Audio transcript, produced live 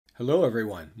Hello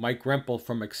everyone, Mike Rempel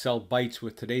from Excel Bytes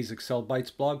with today's Excel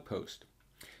Bytes blog post.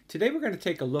 Today we're going to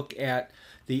take a look at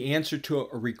the answer to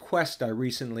a request I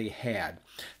recently had.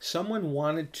 Someone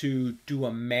wanted to do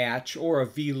a match or a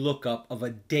VLOOKUP of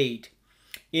a date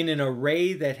in an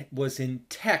array that was in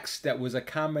text that was a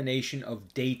combination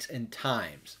of dates and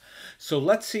times. So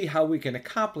let's see how we can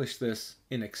accomplish this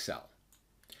in Excel.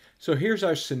 So here's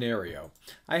our scenario.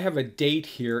 I have a date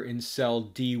here in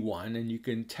cell D1, and you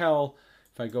can tell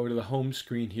if I go to the home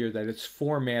screen here that it's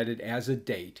formatted as a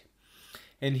date.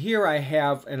 And here I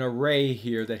have an array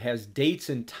here that has dates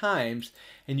and times,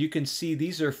 and you can see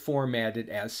these are formatted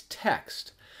as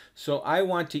text. So I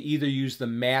want to either use the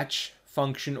match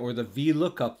function or the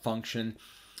VLOOKUP function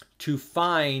to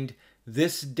find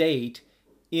this date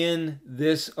in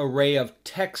this array of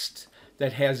text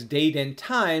that has date and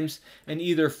times, and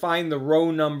either find the row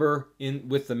number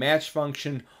with the match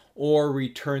function or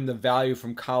return the value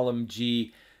from column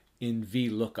G in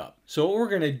VLOOKUP. So what we're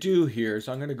going to do here is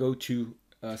I'm going to go to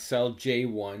cell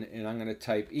J1 and I'm going to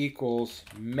type equals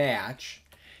match.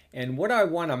 And what I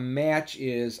want to match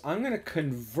is I'm going to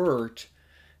convert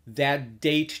that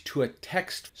date to a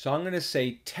text. So I'm going to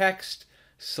say text,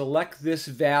 select this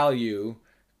value,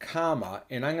 comma,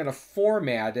 and I'm going to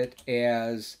format it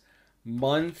as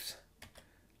month,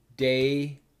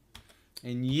 day,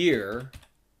 and year.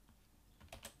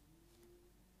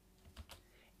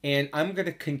 And I'm going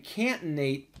to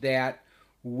concatenate that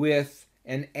with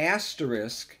an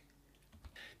asterisk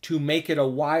to make it a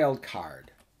wildcard.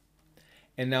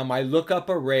 And now my lookup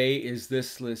array is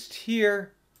this list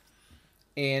here,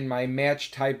 and my match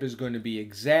type is going to be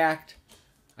exact.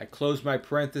 I close my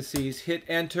parentheses, hit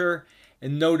enter,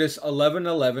 and notice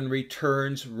 1111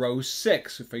 returns row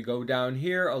 6. If I go down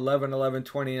here,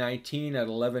 11/11/2019 at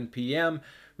 11 p.m.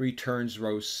 returns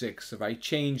row 6. If I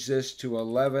change this to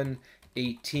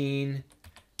 11/18,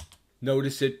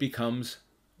 notice it becomes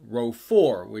row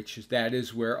 4, that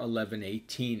is where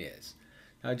 11/18 is.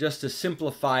 Now just to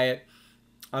simplify it,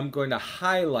 I'm going to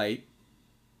highlight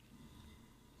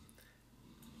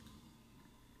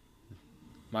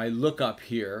my lookup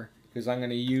here because I'm going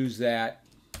to use that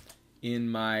in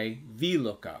my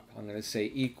VLOOKUP. I'm going to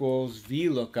say equals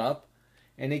VLOOKUP,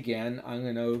 and again I'm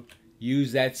going to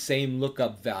use that same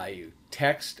lookup value,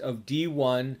 text of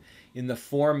D1 in the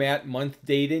format month,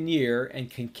 date, and year,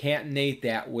 and concatenate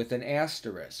that with an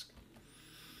asterisk.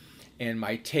 And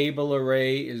my table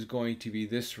array is going to be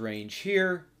this range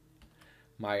here.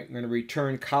 I'm going to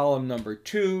return column number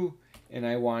 2, and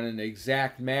I want an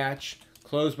exact match.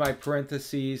 Close my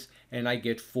parentheses, and I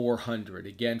get 400.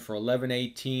 Again, for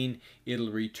 11/18,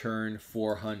 it'll return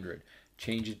 400.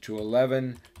 Change it to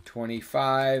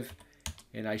 11/25,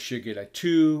 and I should get a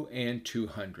 2 and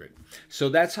 200. So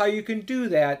that's how you can do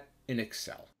that in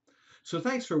Excel. So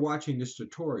thanks for watching this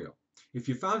tutorial. If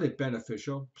you found it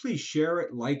beneficial, please share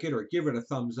it, like it, or give it a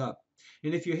thumbs up.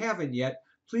 And if you haven't yet,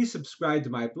 please subscribe to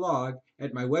my blog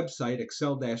at my website,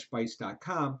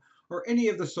 excel-bytes.com, or any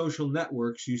of the social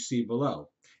networks you see below.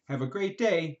 Have a great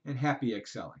day and happy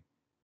excelling.